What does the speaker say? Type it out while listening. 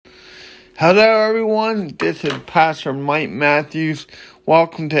Hello everyone, this is Pastor Mike Matthews.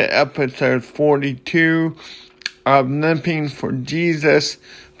 Welcome to episode 42 of Limping for Jesus.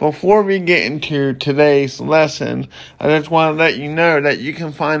 Before we get into today's lesson, I just want to let you know that you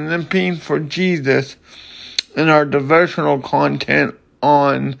can find Limping for Jesus in our devotional content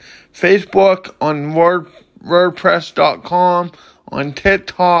on Facebook, on WordPress.com, on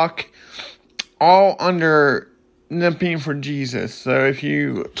TikTok, all under Limping for Jesus. So if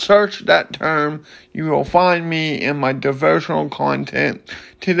you search that term, you will find me in my devotional content.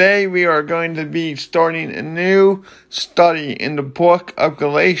 Today we are going to be starting a new study in the book of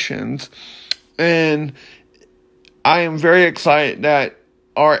Galatians, and I am very excited that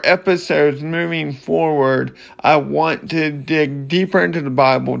our episodes moving forward, I want to dig deeper into the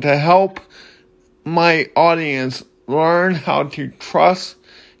Bible to help my audience learn how to trust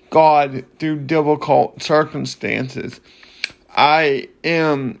God through difficult circumstances. I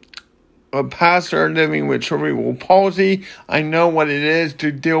am a pastor living with cerebral palsy. I know what it is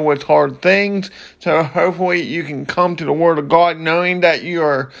to deal with hard things. So hopefully you can come to the Word of God knowing that you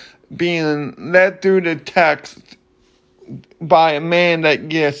are being led through the text by a man that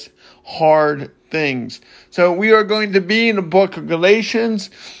gets hard things. So we are going to be in the book of Galatians.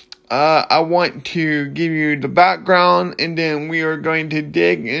 I want to give you the background, and then we are going to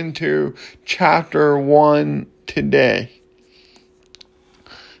dig into chapter 1 today.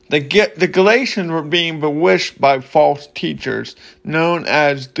 The Galatians were being bewitched by false teachers known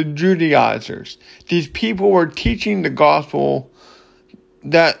as the Judaizers. These people were teaching a gospel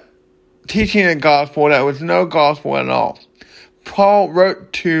that was no gospel at all. Paul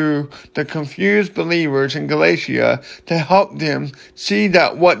wrote to the confused believers in Galatia to help them see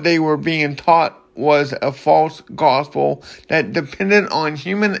that what they were being taught was a false gospel that depended on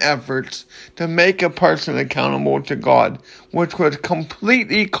human efforts to make a person accountable to God, which was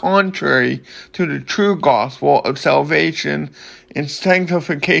completely contrary to the true gospel of salvation and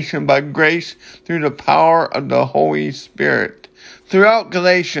sanctification by grace through the power of the Holy Spirit. Throughout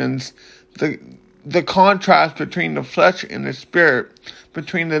Galatians, the contrast between the flesh and the spirit,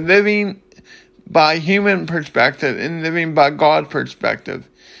 between the living by human perspective and living by God's perspective,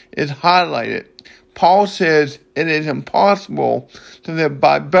 is highlighted. Paul says it is impossible to live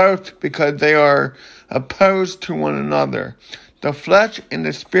by both because they are opposed to one another. The flesh and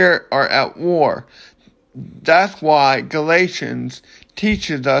the spirit are at war. That's why Galatians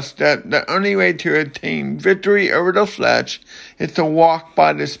teaches us that the only way to attain victory over the flesh is to walk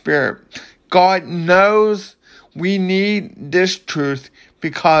by the Spirit. God knows we need this truth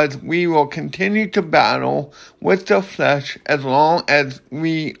because we will continue to battle with the flesh as long as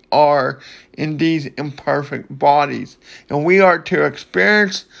we are in these imperfect bodies. And we are to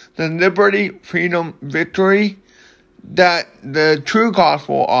experience the liberty, freedom, victory that the true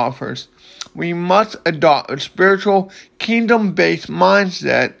gospel offers. We must adopt a spiritual, kingdom-based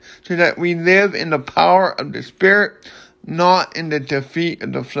mindset so that we live in the power of the Spirit, not in the defeat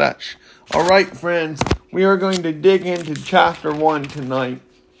of the flesh. Alright, friends, we are going to dig into chapter 1 tonight.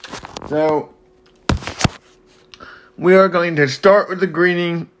 So, we are going to start with the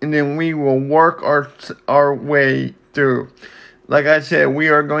greeting, and then we will work our way through. Like I said, we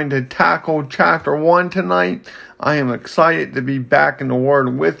are going to tackle chapter 1 tonight. I am excited to be back in the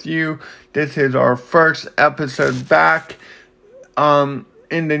Word with you. This is our first episode back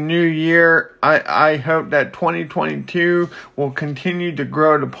in the new year. I hope that 2022 will continue to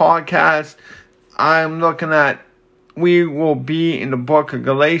grow the podcast. I'm looking at we will be in the book of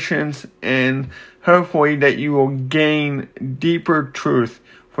Galatians, and hopefully that you will gain deeper truth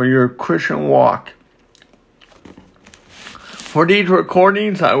for your Christian walk. For these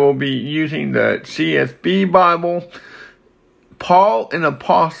recordings, I will be using the CSB Bible. Paul, an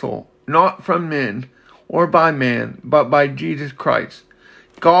apostle, not from men or by man, but by Jesus Christ,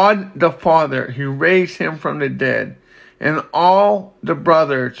 God the Father, who raised him from the dead, and all the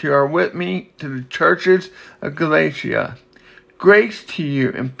brothers who are with me to the churches of Galatia. Grace to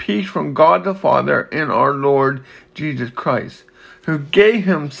you and peace from God the Father and our Lord Jesus Christ, who gave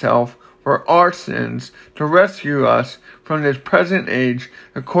himself for our sins to rescue us from this present age,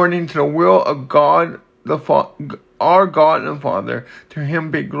 according to the will of God our God and Father. To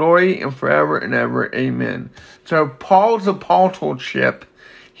him be glory and forever and ever. Amen. So Paul's apostleship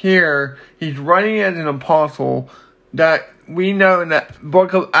here, he's writing as an apostle that we know in that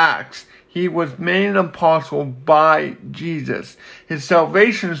book of Acts, he was made an apostle by Jesus. His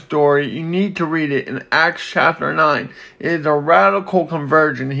salvation story, you need to read it in Acts chapter 9. It is a radical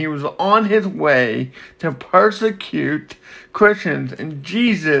conversion. He was on his way to persecute Christians, and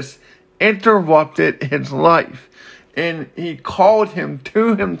Jesus interrupted his life. And he called him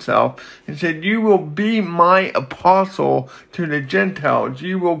to himself and said, you will be my apostle to the Gentiles.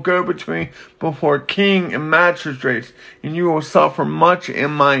 You will go before king and magistrates, and you will suffer much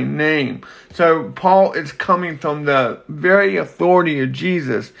in my name. So Paul is coming from the very authority of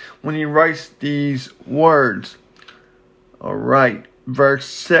Jesus when he writes these words. All right, verse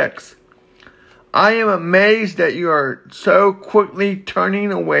 6. I am amazed that you are so quickly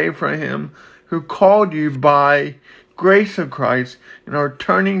turning away from him who called you by grace of Christ and are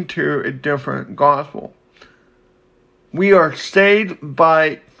turning to a different gospel. We are saved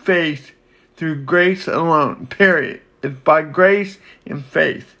by faith through grace alone, period. It's by grace and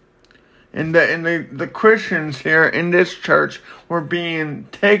faith. And the Christians here in this church were being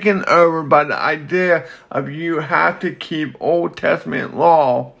taken over by the idea of you have to keep Old Testament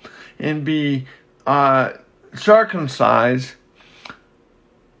law and be circumcised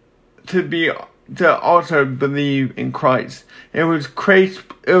to also believe in Christ. It was Christ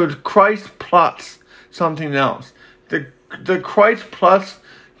plus something else. The Christ plus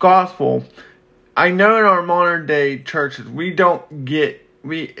gospel. I know in our modern day churches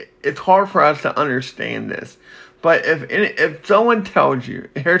it's hard for us to understand this. But if someone tells you,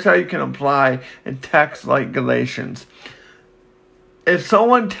 here's how you can apply a text like Galatians. If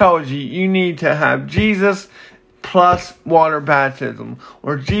someone tells you you need to have Jesus plus water baptism,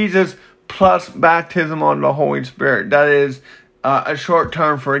 or Jesus plus baptism on the Holy Spirit, that is a short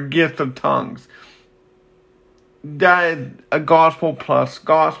term for a gift of tongues, that is a gospel plus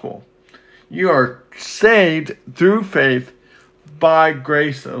gospel. You are saved through faith by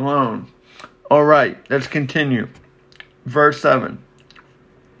grace alone. Alright, let's continue. Verse 7.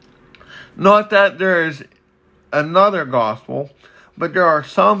 Not that there is another gospel, but there are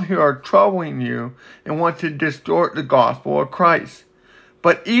some who are troubling you and want to distort the gospel of Christ.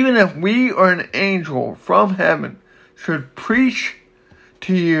 But even if we or an angel from heaven should preach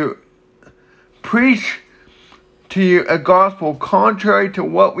to you a gospel contrary to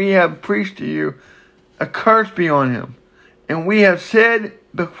what we have preached to you, a curse be on him. And we have said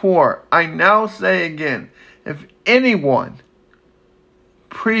before, I now say again, if anyone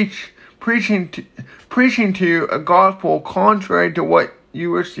preaching to you a gospel contrary to what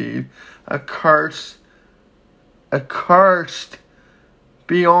you received, accursed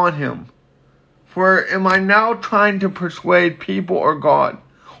be on him. For am I now trying to persuade people or God?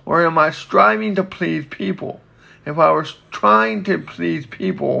 Or am I striving to please people? If I was trying to please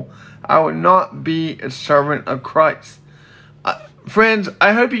people, I would not be a servant of Christ. Friends,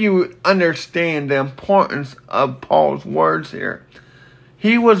 I hope you understand the importance of Paul's words here.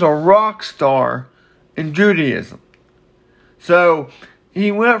 He was a rock star in Judaism. So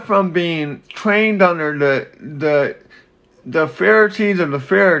he went from being trained under the Pharisees of the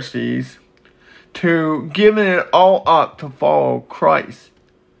Pharisees to giving it all up to follow Christ.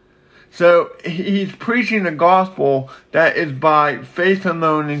 So he's preaching the gospel that is by faith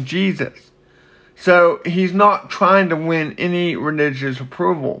alone in Jesus. So he's not trying to win any religious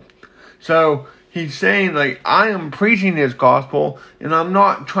approval. So he's saying, I am preaching this gospel, and I'm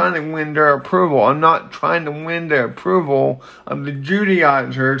not trying to win their approval. I'm not trying to win the approval of the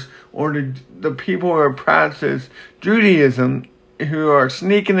Judaizers or the people who practice Judaism who are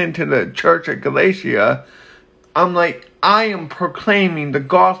sneaking into the church at Galatia. I am proclaiming the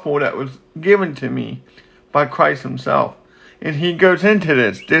gospel that was given to me by Christ himself. And he goes into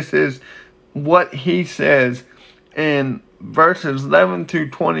this. This is what he says in verses 11 to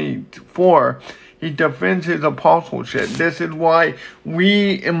 24. He defends his apostleship. This is why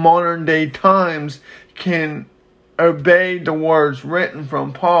we in modern day times can obey the words written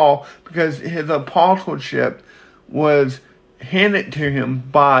from Paul, because his apostleship was handed to him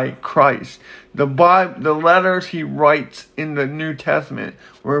by Christ. The letters he writes in the New Testament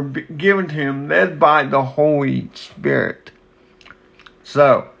were given to him, led by the Holy Spirit.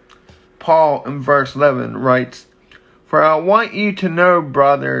 So, Paul in verse 11 writes, For I want you to know,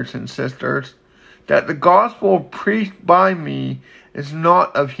 brothers and sisters, that the gospel preached by me is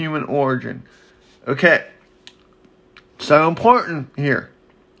not of human origin. Okay, so important here.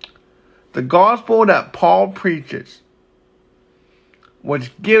 The gospel that Paul preaches was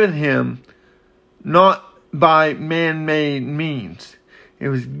given him not by man-made means. It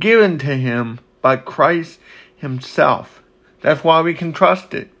was given to him by Christ himself. That's why we can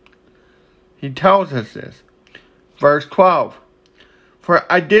trust it. He tells us this. Verse 12.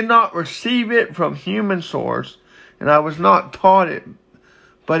 For I did not receive it from human source, and I was not taught it,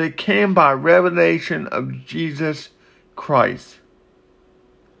 but it came by revelation of Jesus Christ.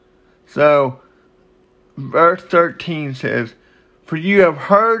 So, verse 13 says, For you have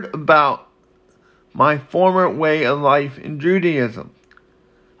heard about my former way of life in Judaism.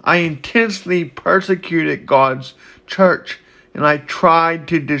 I intensely persecuted God's church, and I tried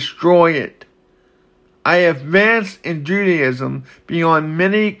to destroy it. I advanced in Judaism beyond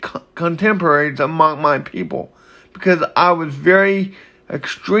many contemporaries among my people, because I was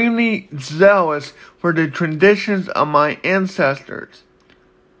extremely zealous for the traditions of my ancestors.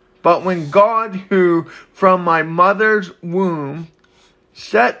 But when God, who from my mother's womb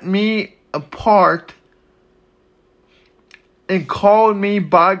set me apart and called me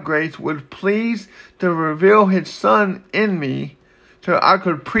by grace, was pleased to reveal his Son in me, so I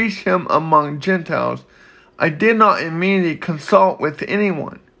could preach him among Gentiles, I did not immediately consult with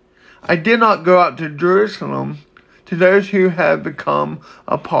anyone. I did not go out to Jerusalem to those who had become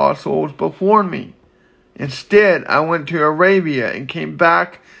apostles before me. Instead, I went to Arabia and came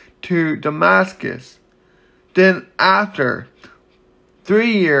back to Damascus. Then after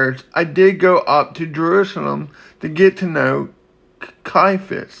 3 years, I did go up to Jerusalem to get to know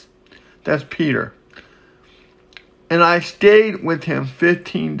Cephas, that's Peter. And I stayed with him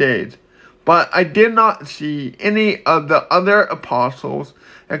 15 days. But I did not see any of the other apostles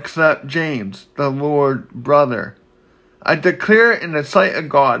except James, the Lord's brother. I declare in the sight of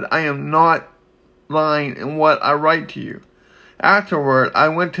God, I am not lying in what I write to you. Afterward, I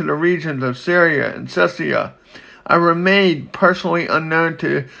went to the regions of Syria and Cilicia. I remained personally unknown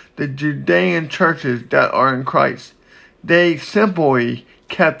to the Judean churches that are in Christ. They simply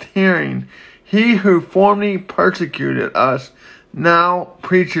kept hearing, "He who formerly persecuted us now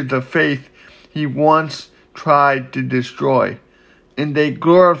preaches the faith he once tried to destroy." And they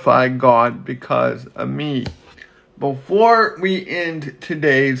glorify God because of me. Before we end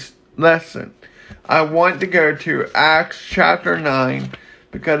today's lesson, I want to go to Acts chapter 9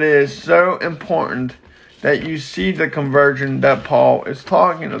 because it is so important that you see the conversion that Paul is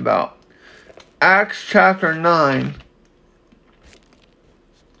talking about. Acts chapter 9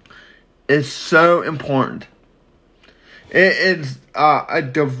 is so important. It is a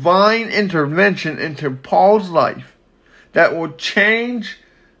divine intervention into Paul's life that will change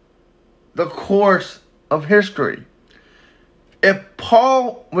the course of history. If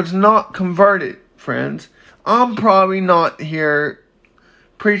Paul was not converted, friends, I'm probably not here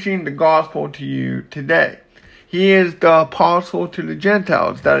preaching the gospel to you today. He is the apostle to the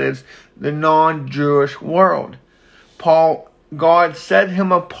Gentiles, that is, the non-Jewish world. God set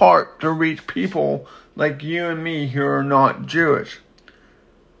him apart to reach people like you and me who are not Jewish.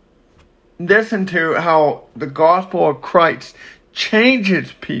 Listen to how the gospel of Christ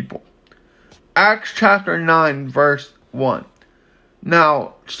changes people. Acts chapter 9 verse 1.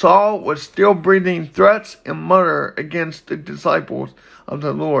 Now Saul was still breathing threats and murder against the disciples of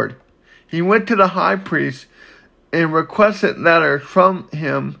the Lord. He went to the high priest and requested letters from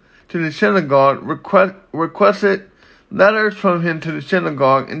him to the synagogue,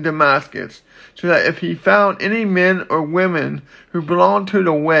 in Damascus, so that if he found any men or women who belonged to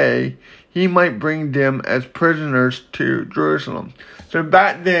the way, he might bring them as prisoners to Jerusalem. So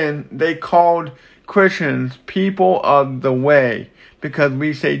back then, they called Christians people of the way, because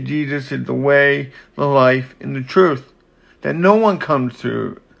we say Jesus is the way, the life, and the truth. That no one comes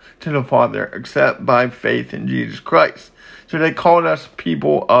to the Father except by faith in Jesus Christ. So they called us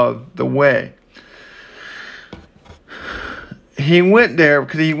people of the way. He went there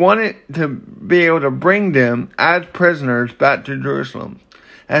because he wanted to be able to bring them as prisoners back to Jerusalem.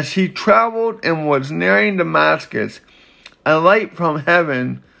 As he traveled and was nearing Damascus, a light from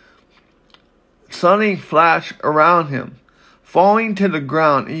heaven suddenly flashed around him. Falling to the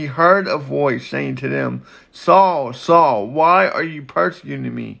ground, he heard a voice saying to them, "Saul, Saul, why are you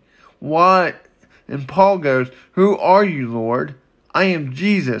persecuting me?" "What?" And Paul goes, "Who are you, Lord?" "I am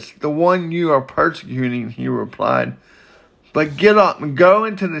Jesus, the one you are persecuting," he replied. "But get up and go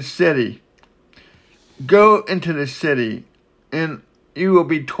into the city. Go into the city, and you will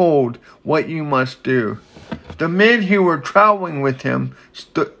be told what you must do." The men who were traveling with him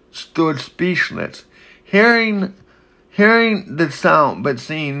stood speechless, hearing the sound but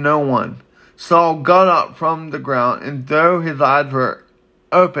seeing no one. Saul got up from the ground, and though his eyes were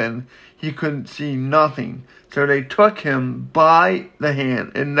open, he could see nothing. So they took him by the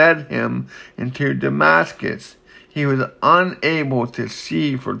hand and led him into Damascus. He was unable to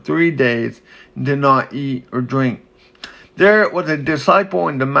see for 3 days and did not eat or drink. There was a disciple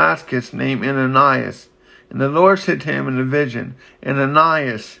in Damascus named Ananias, and the Lord said to him in a vision,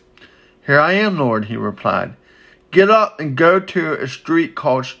 "Ananias." "Here I am, Lord," he replied. "Get up and go to a street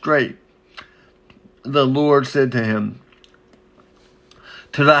called Straight," the Lord said to him,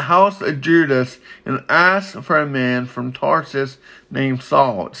 "to the house of Judas, and ask for a man from Tarsus named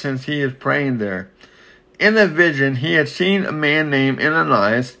Saul, since he is praying there. in a vision he had seen a man named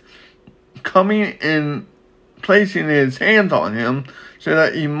Ananias coming and placing his hands on him so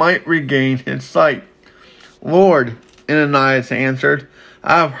that he might regain his sight. Lord, Ananias answered,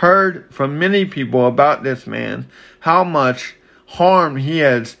 I have heard from many people about this man, how much harm he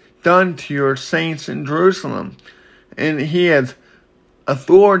has done to your saints in Jerusalem, and he has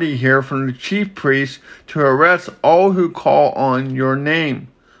authority here from the chief priests to arrest all who call on your name.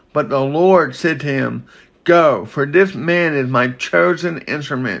 But the Lord said to him, Go, for this man is my chosen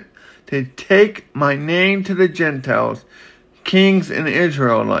instrument, to take my name to the Gentiles, kings and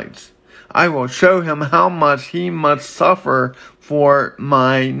Israelites. I will show him how much he must suffer for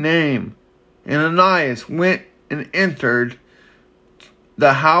my name. And Ananias went and entered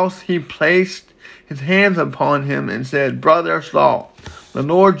the house. He placed his hands upon him and said, Brother Saul, the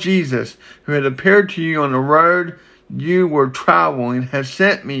Lord Jesus, who had appeared to you on the road you were traveling, has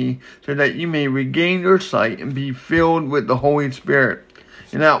sent me so that you may regain your sight and be filled with the Holy Spirit.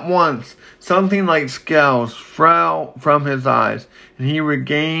 And at once something like scales fell from his eyes, and he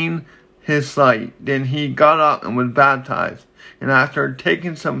regained his sight. Then he got up and was baptized, and after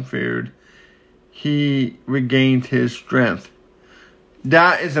taking some food, he regained his strength.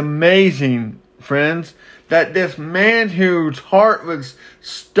 That is amazing, friends, that this man whose heart was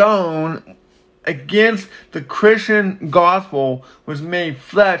stone against the Christian gospel was made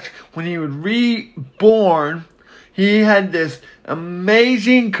flesh. When he was reborn, he had this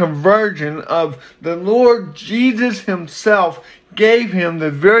amazing conversion of the Lord Jesus himself gave him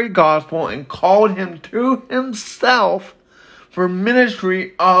the very gospel and called him to himself for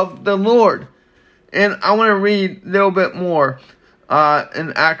ministry of the Lord. And I want to read a little bit more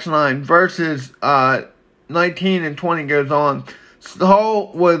in Acts 9, verses 19 and 20 goes on.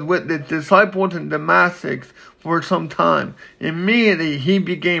 Saul was with the disciples in Damascus for some time. Immediately he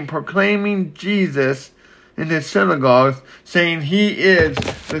began proclaiming Jesus in his synagogues, saying he is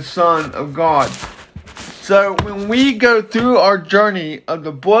the Son of God. So when we go through our journey of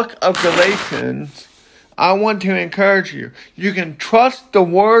the book of Galatians, I want to encourage you. You can trust the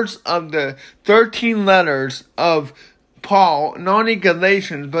words of the 13 letters of Paul, not only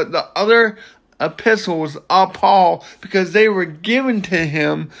Galatians, but the other epistles of Paul, because they were given to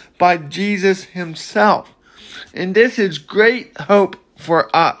him by Jesus himself. And this is great hope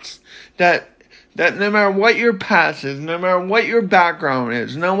for us, that no matter what your past is, no matter what your background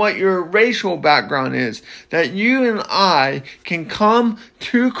is, no matter what your racial background is, that you and I can come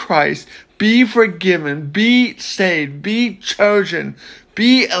to Christ, be forgiven, be saved, be chosen,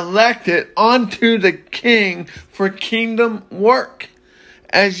 be elected unto the King for kingdom work.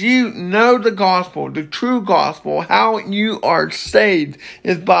 As you know the gospel, the true gospel, how you are saved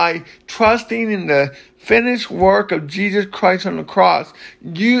is by trusting in the finished work of Jesus Christ on the cross.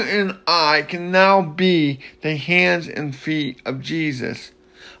 You and I can now be the hands and feet of Jesus.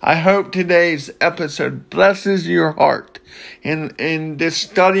 I hope today's episode blesses your heart, and this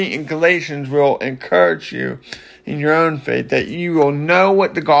study in Galatians will encourage you in your own faith, that you will know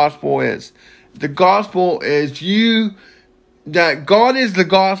what the gospel is. The gospel is that God is the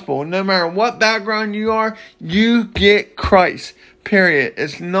gospel. No matter what background you are, you get Christ. Period.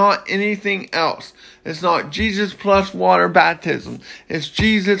 It's not anything else. It's not Jesus plus water baptism. It's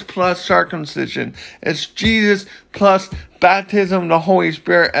Jesus plus circumcision. It's Jesus plus baptism of the Holy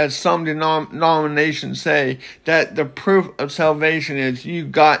Spirit, as some denominations say, that the proof of salvation is you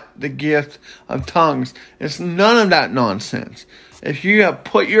got the gift of tongues. It's none of that nonsense. If you have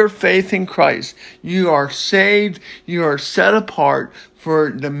put your faith in Christ, you are saved, you are set apart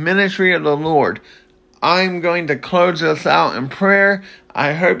for the ministry of the Lord. I'm going to close this out in prayer.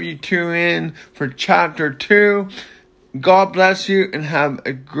 I hope you tune in for chapter 2. God bless you and have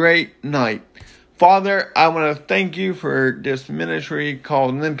a great night. Father, I want to thank you for this ministry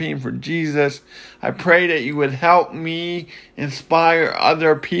called Limping for Jesus. I pray that you would help me inspire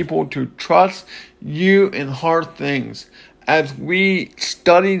other people to trust you in hard things. As we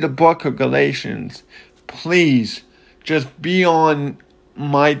study the book of Galatians, please just be on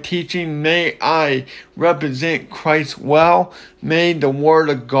my teaching. May I represent Christ well. May the word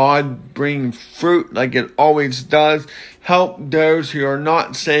of God bring fruit like it always does. Help those who are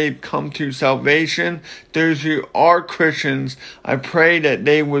not saved come to salvation. Those who are Christians, I pray that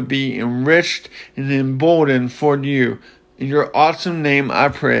they would be enriched and emboldened for you. In your awesome name I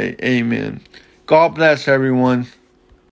pray. Amen. God bless everyone.